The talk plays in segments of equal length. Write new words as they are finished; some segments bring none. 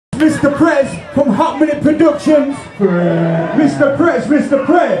Mr. Prez from Hot Minute Productions. Mr. Prez, Mr.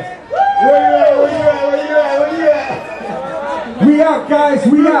 Prez. Where you at? We out, guys,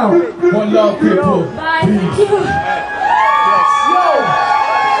 we out. One love, people.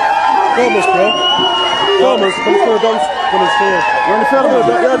 Thomas, bro. Thomas, come for a dance. We're on the film.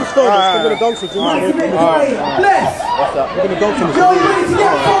 Yeah, just go. We're going to dance with you. Bless. What's that? We're going to dance with you. Yo, you ready to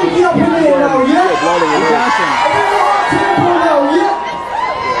get funky up in here now, yeah?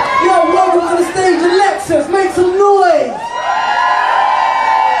 Yo, welcome to the stage, Alexis. Make some noise.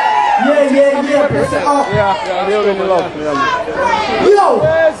 Yeah. Press it up. Yeah, we're in the love. Yo,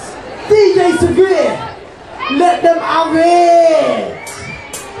 DJ Severe. Let them have it.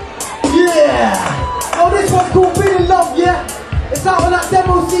 Yeah! Oh, this one's called Big in Love, yeah? It's out on that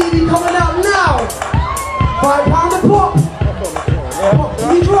demo CD coming out now! £5 a pop! What can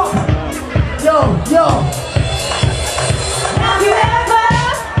we drop? Yo! Have you ever?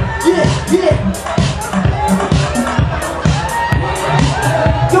 Yeah!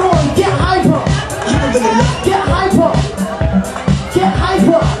 Come on, get hyper! Get hyper! Get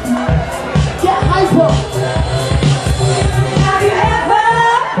hyper! Get hyper! Have you ever?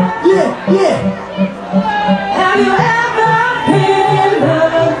 Yeah! Have you ever been in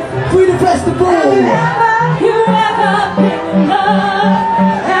love? Free the festival! Have you ever been in love?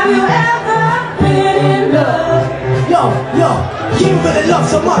 Have you ever been in love? Yo! You really love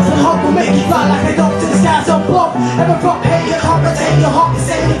so much and hope will make you fly like a dog to the skies on pop. Ever from hate your heart, retain your heart, the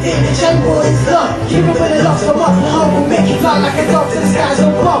same thing, the chain boy is love. You really love so much and hope will make you fly like a dog to the skies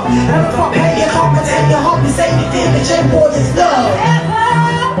on pop. Ever from hate your heart, retain your heart, the same thing, the chain boy is love.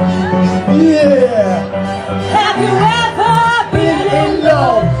 Yeah! Have you ever been in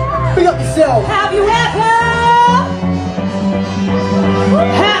love? Big up yourself! Have you ever?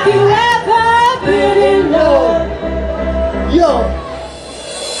 Have you ever been in love? Yo!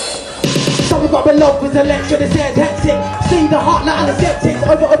 Someone got my love was electric, this air's hectic. See the heart like antiseptics.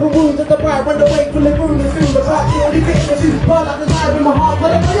 Over open wounds at the bride, run away from the room and feel the back. The only bit in the suit, burn like the light in my heart.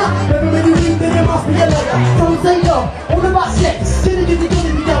 But I'm never really weak, then it must be a liar. Don't say love, all about sex. Didn't you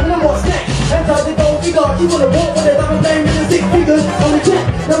don't know what's next? Enter the door, you got, you wanna walk with it. I'm a blame in the 6 figures. On the check,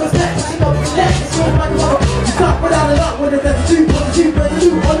 no respect, she got the left. It's all like a mother. You stop without a lot when there's a 2, on the 2, but the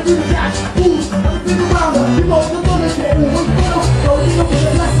 2, on the 2, the cash. Ooh, on the 2, the rounder. You know the money,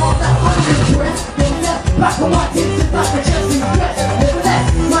 black and white tips, just like a Chelsea dress. Nevertheless,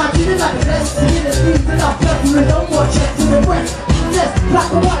 my feeling like a dress. To get the streets enough, purple and no more checks to the breast. Nevertheless, black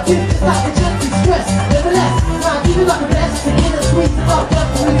and white tips, just like a Chelsea dress. Nevertheless, my feeling like a dress. To get the streets enough,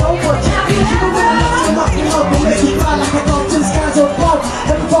 purple and no more checks. You can win a lot, you must be hard, but make you fly like a dog to the skies on pop.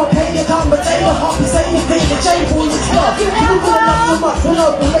 Never from pay your come, but they your heart, you say anything, the chain for your stuff. You can win a lot, so much, but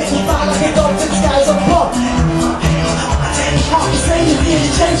no, but make you fly like a dog to the skies on pop. Heart, you say anything, the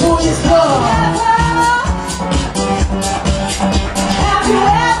chain for your stuff. Have you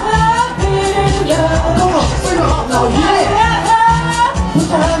ever been in love? Come on, bring it up now, yeah! Put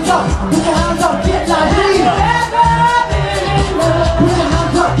your hands up, get like me! Have you ever been in love? Put your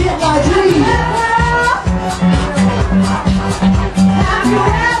hands up, get like me! Have you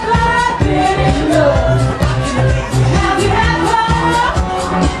ever been in love? Have you ever?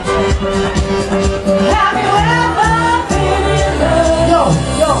 Have you ever been in love?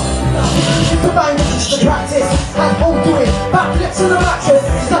 Yo! It's the bang, it's the practice, and all do it. Backflips to the mattress.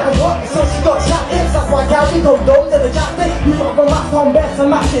 She's like a what? So she got chat hips. That's why Gary go down to the jack thing. You got the mask on best and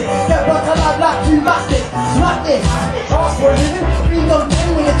match it. Get back alive like 2 bastards. Smack this. Ask for a living. Bring on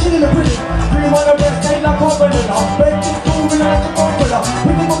 10 when you're chilling in prison. Dream on the best day like a vanilla. Break this cool with like a umbrella.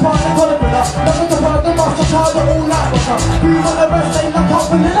 Picking up on the collar. Nothing to part the master card all night. Dream on the best day like a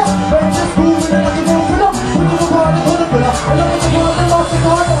vanilla. Break this cool with like a umbrella. Picking up on the collar. Nothing to part the master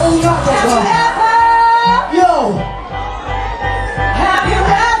card all night. Yo! Have you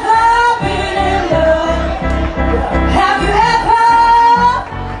ever been in love? Have you ever?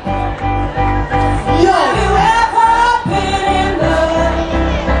 Yo! Have you ever been in love?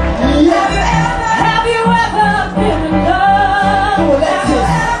 Yeah! Have you ever been in love? Go Alexis!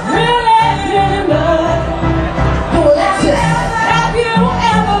 Really been in love? Go Alexis! Have you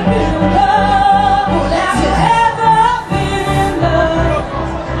ever been in love? Go Alexis! Ever been in love?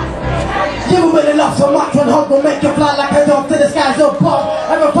 You really love so much when hug will make